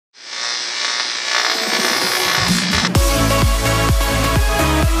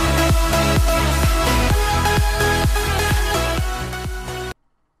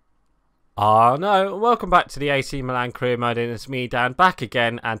Oh no, welcome back to the AC Milan career mode, and it's me Dan back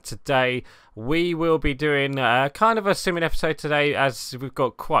again, and today we will be doing kind of a similar episode today as we've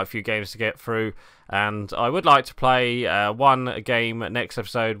got quite a few games to get through, and I would like to play one game next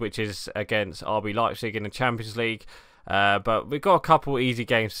episode which is against RB Leipzig in the Champions League. But we've got a couple easy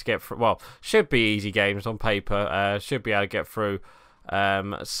games to get through. Well, should be easy games on paper, should be able to get through.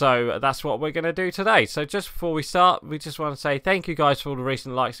 So that's what we're going to do today. So just before we start, we just want to say thank you guys for all the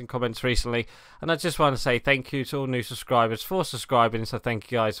recent likes and comments recently, and I just want to say thank you to all new subscribers for subscribing, so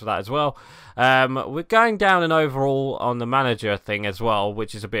thank you guys for that as well. We're going down an overall on the manager thing as well,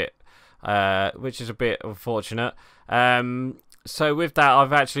 which is a bit unfortunate. So with that,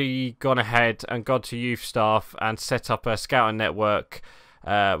 I've actually gone ahead and gone to youth staff and set up a scouting network.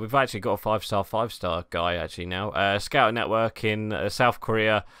 We've actually got a five-star guy actually now. Scouting network in South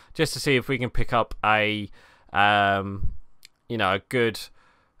Korea, just to see if we can pick up a, a good,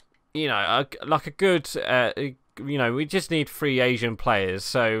 we just need 3 Asian players.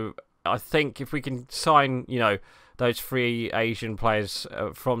 So I think if we can sign, those 3 Asian players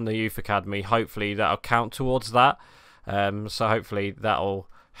from the youth academy, hopefully that'll count towards that. So hopefully that'll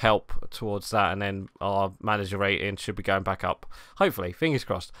help towards that, and then our manager rating should be going back up, hopefully, fingers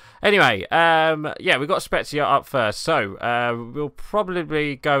crossed. Anyway, yeah, we've got Spezia up first, so we'll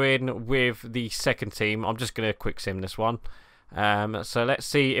probably go in with the second team. I'm just going to quick sim this one. So let's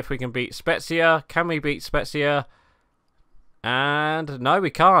see if we can beat Spezia. Can we beat Spezia? And no,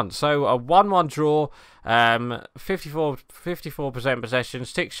 we can't. So a 1-1 draw, 54% possession,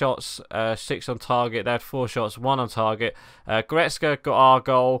 6 shots, 6 on target. They had 4 shots, 1 on target. Goretzka got our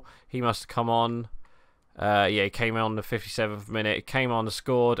goal. He must have come on. Yeah, he came on the 57th minute. He came on and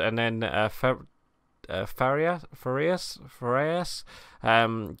scored, and then Farias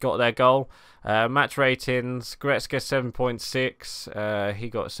got their goal. Match ratings: Goretzka 7.6. He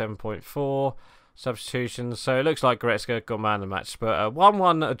got 7.4. Substitutions, so it looks like Goretzka got man of the match, but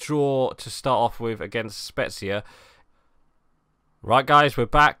 1-1 draw to start off with against Spezia. Right, guys, we're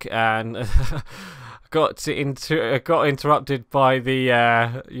back, and got interrupted by the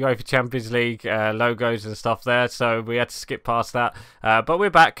UEFA Champions League logos and stuff there, so we had to skip past that. But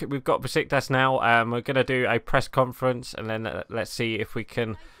we're back. We've got Besiktas now. We're going to do a press conference, and then let's see if we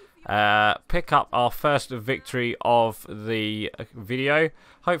can pick up our first victory of the video.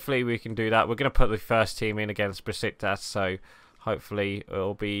 Hopefully we can do that. We're going to put the first team in against Besiktas, so hopefully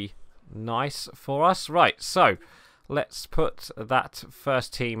it'll be nice for us. Right, so let's put that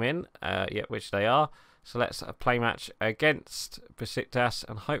first team in, yeah, which they are. So let's play match against Besiktas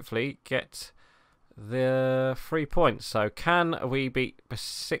and hopefully get the 3 points. So can we beat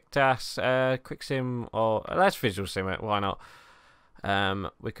Besiktas? Quick sim, or let's visual sim it, why not?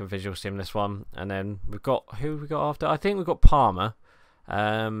 We can visual sim this one, and then we've got, who we got after? I think we've got Parma.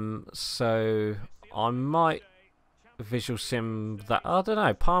 So I might visual sim that. I don't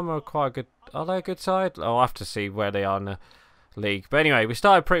know. Parma are quite good. Are they a good side? I'll have to see where they are in the league. But anyway, we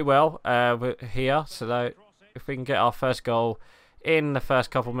started pretty well here. So that if we can get our first goal in the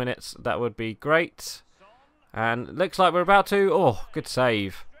first couple minutes, that would be great. And looks like we're about to. Oh, good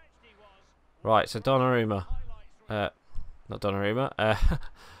save. Right, so Donnarumma. Not Donnarumma.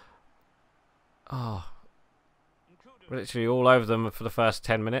 Oh, literally all over them for the first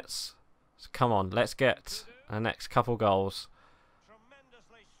 10 minutes. So come on, let's get our next couple goals.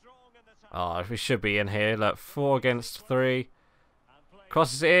 Oh, we should be in here. Look, 4 against 3.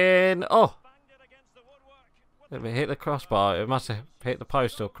 Crosses in. Oh, let me hit the crossbar. It must have hit the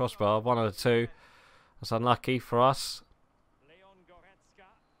post or crossbar. One of the two. That's unlucky for us.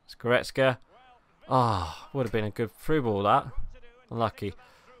 It's Goretzka. Ah, would have been a good through ball, that. Unlucky.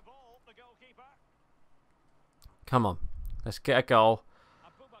 Come on, let's get a goal.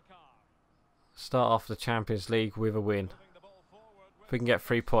 Start off the Champions League with a win. If we can get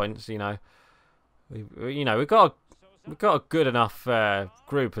 3 points, we've got a good enough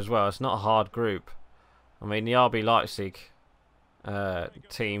group as well. It's not a hard group. I mean, the RB Leipzig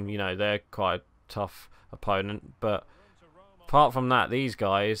team, they're quite a tough opponent, but apart from that, these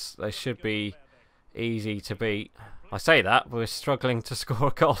guys, they should be easy to beat. I say that, we're struggling to score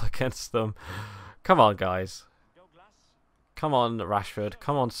a goal against them. Come on, guys. Come on, Rashford.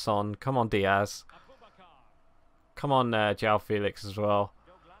 Come on, Son. Come on, Diaz. Come on, João Felix as well.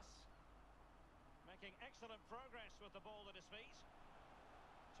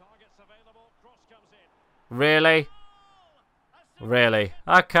 Really? Really?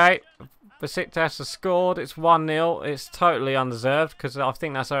 Okay. Besiktas has scored. It's 1-0. It's totally undeserved because I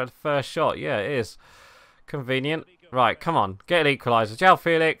think that's our first shot. Yeah, it is. Convenient. Right, come on. Get an equaliser. João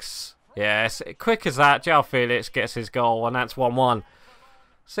Felix. Yes, quick as that. João Felix gets his goal, and that's 1-1.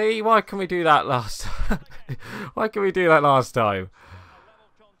 See, why can we do that last time? Why can we do that last time?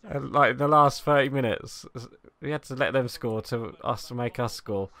 Like the last 30 minutes, we had to let them score to make us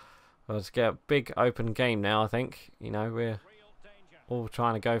score. Let's get a big open game now. I think we're all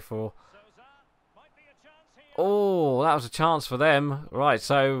trying to go for. Oh, that was a chance for them. Right,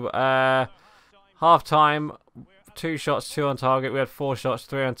 so half time, 2 shots, 2 on target. We had 4 shots,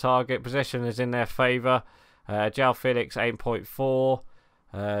 3 on target. Possession is in their favour. João Felix 8.4.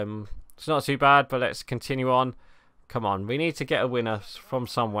 It's not too bad, but let's continue on. Come on, we need to get a winner from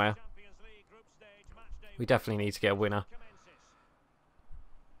somewhere. We definitely need to get a winner.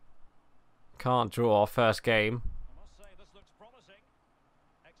 Can't draw our first game.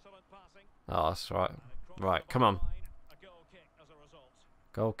 Oh, that's right. Right, come on.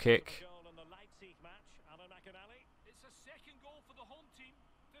 Goal kick.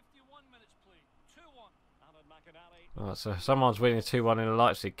 Oh, so someone's winning 2-1 in a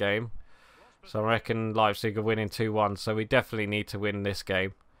Leipzig game. So I reckon Leipzig are winning 2-1. So we definitely need to win this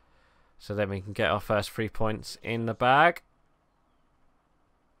game. So then we can get our first 3 points in the bag.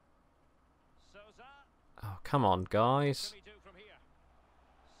 Oh, come on, guys.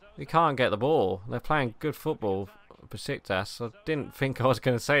 We can't get the ball. They're playing good football, Besiktas. I didn't think I was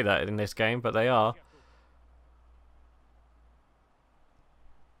going to say that in this game, but they are.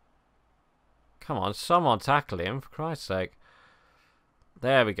 Come on, someone tackle him, for Christ's sake.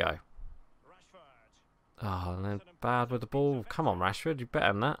 There we go. Oh, and then bad with the ball. Come on, Rashford, you're better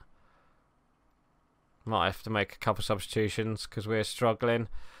than that. Might have to make a couple substitutions because we're struggling.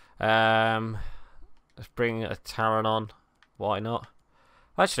 Let's bring a Taron on. Why not?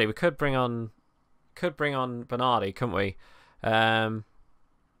 Actually, we could bring on Bernardi, couldn't we? Yeah,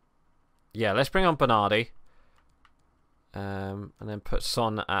 let's bring on Bernardi. And then put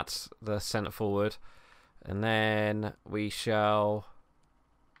Son at the centre forward. And then we shall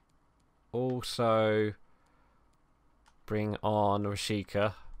also bring on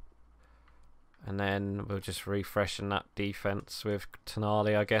Rashika. And then we'll just refreshen that defence with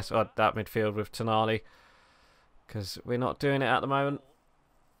Tonali, I guess. Or that midfield with Tonali. Because we're not doing it at the moment.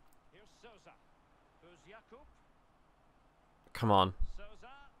 Come on.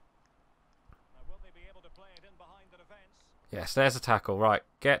 Yes, there's a tackle. Right,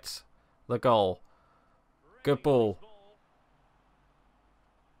 get the goal. Good ball.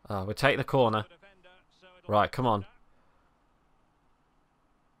 Oh, we'll take the corner. Right, come on.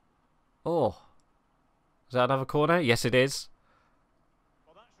 Oh. Is that another corner? Yes, it is.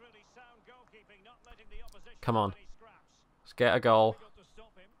 Come on. Let's get a goal.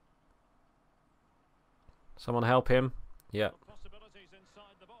 Someone help him. Yep.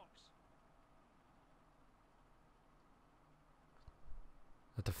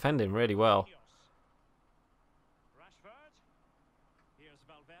 They're defending really well.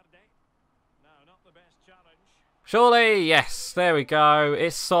 Surely, yes, there we go.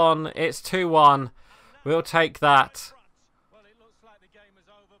 It's Son. It's 2-1. We'll take that.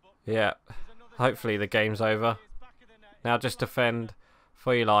 Yeah. Hopefully the game's over. Now just defend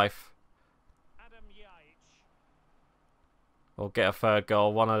for your life. Or get a third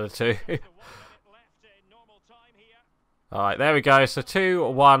goal. One of the two. Alright, there we go. So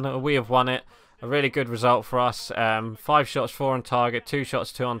 2-1. We have won it. A really good result for us. 5 shots, 4 on target. 2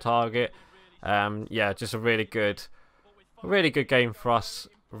 shots, 2 on target. Yeah, just a really good game for us.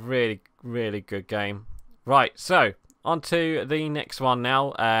 Really good game. Right, so on to the next one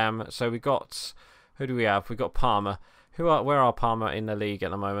now. So we got, who do we have? We got Parma. Where are Parma in the league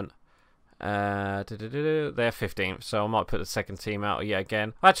at the moment? They're 15th, so I might put the second team out yet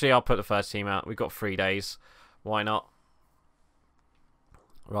again. Actually, I'll put the first team out. We've got 3 days. Why not?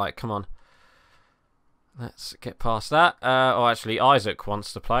 Right, come on. Let's get past that. Oh, actually, Isaac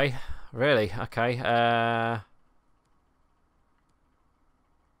wants to play. Really? Okay. I'll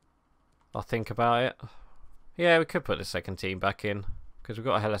think about it. Yeah, we could put the second team back in because we've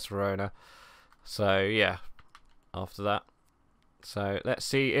got Hellas Verona. So, yeah, after that. So, let's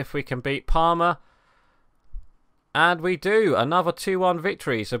see if we can beat Parma. And we do. Another 2-1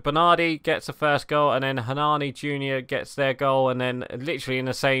 victory. So, Bernardi gets the first goal and then Hanani Jr. gets their goal. And then literally in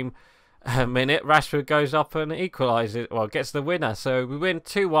the same minute, Rashford goes up and equalises. Well, gets the winner. So, we win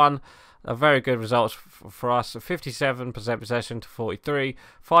 2-1. A very good result for us. 57% possession to 43.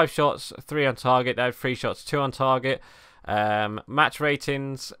 5 shots, 3 on target. They had 3 shots, 2 on target. Match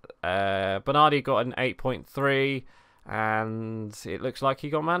ratings. Bernardi got an 8.3. And it looks like he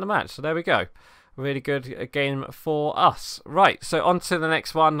got man of the match. So there we go. Really good game for us. Right, so on to the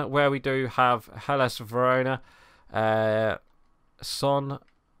next one where we do have Hellas Verona. Son,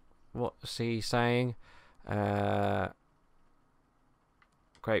 what's he saying?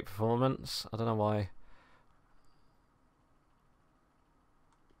 great performance. I don't know why.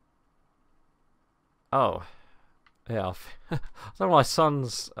 Oh, yeah. I don't know why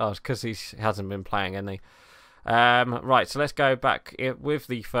Son's. Oh, it's because he hasn't been playing any. Right, so let's go back with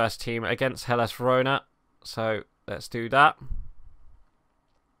the first team against Hellas Verona. So let's do that.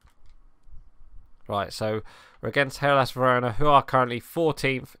 Right, so we're against Hellas Verona, who are currently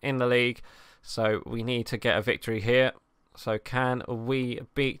 14th in the league. So we need to get a victory here. So can we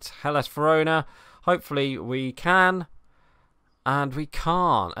beat Hellas Verona? Hopefully we can. And we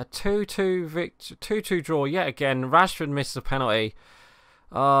can't. A 2-2 draw yet again. Rashford missed the penalty.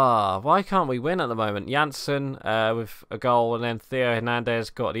 Why can't we win at the moment? Janssen with a goal, and then Theo Hernandez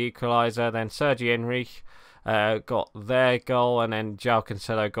got the equaliser. Then Sergi Enrique got their goal, and then João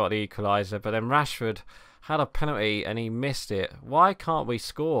Cancelo got the equaliser. But then Rashford had a penalty and he missed it. Why can't we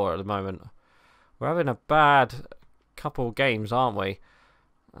score at the moment? We're having a bad couple of games, aren't we?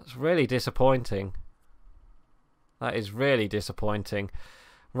 That's really disappointing. That is really disappointing.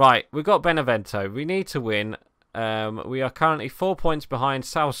 Right, we've got Benevento. We need to win. We are currently 4 points behind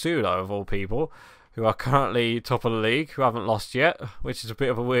Sassuolo, of all people, who are currently top of the league, who haven't lost yet, which is a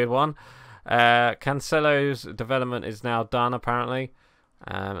bit of a weird one. Cancelo's development is now done, apparently.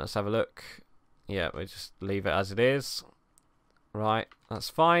 Let's have a look. Yeah, we just leave it as it is. Right,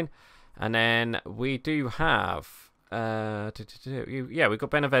 that's fine. And then we do have... yeah, we've got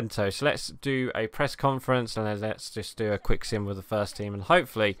Benevento. So let's do a press conference, and then let's just do a quick sim with the first team, and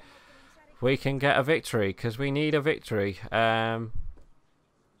hopefully we can get a victory, because we need a victory. Right,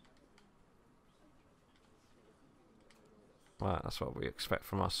 that's what we expect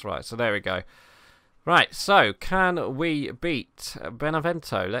from us. Right, so there we go. Right, so can we beat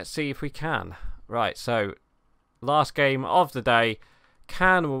Benevento? Let's see if we can. Right, so last game of the day.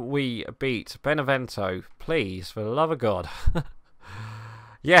 Can we beat Benevento, please, for the love of God?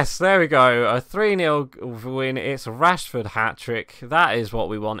 Yes, there we go. A 3-0 win. It's a Rashford hat-trick. That is what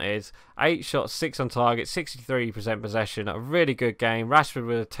we wanted. 8 shots, 6 on target, 63% possession. A really good game. Rashford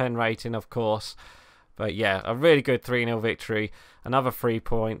with a 10 rating, of course. But yeah, a really good 3-0 victory. Another 3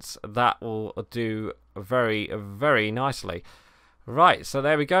 points. That will do very, very nicely. Right, so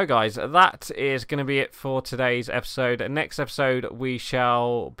there we go, guys. That is going to be it for today's episode. Next episode, we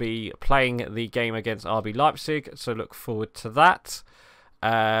shall be playing the game against RB Leipzig, so look forward to that.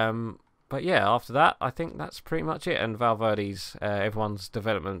 But yeah, after that, I think that's pretty much it. And Valverde's, everyone's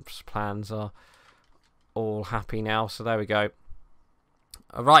development plans are all happy now, so there we go.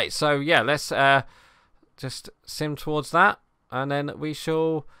 Alright, so yeah, let's just sim towards that, and then we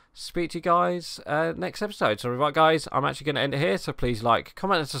shall speak to you guys next episode. So right, guys, I'm actually going to end it here, so please like,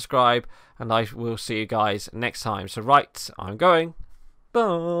 comment and subscribe, and I will see you guys next time. So right, I'm going.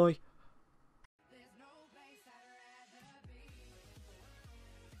 Bye.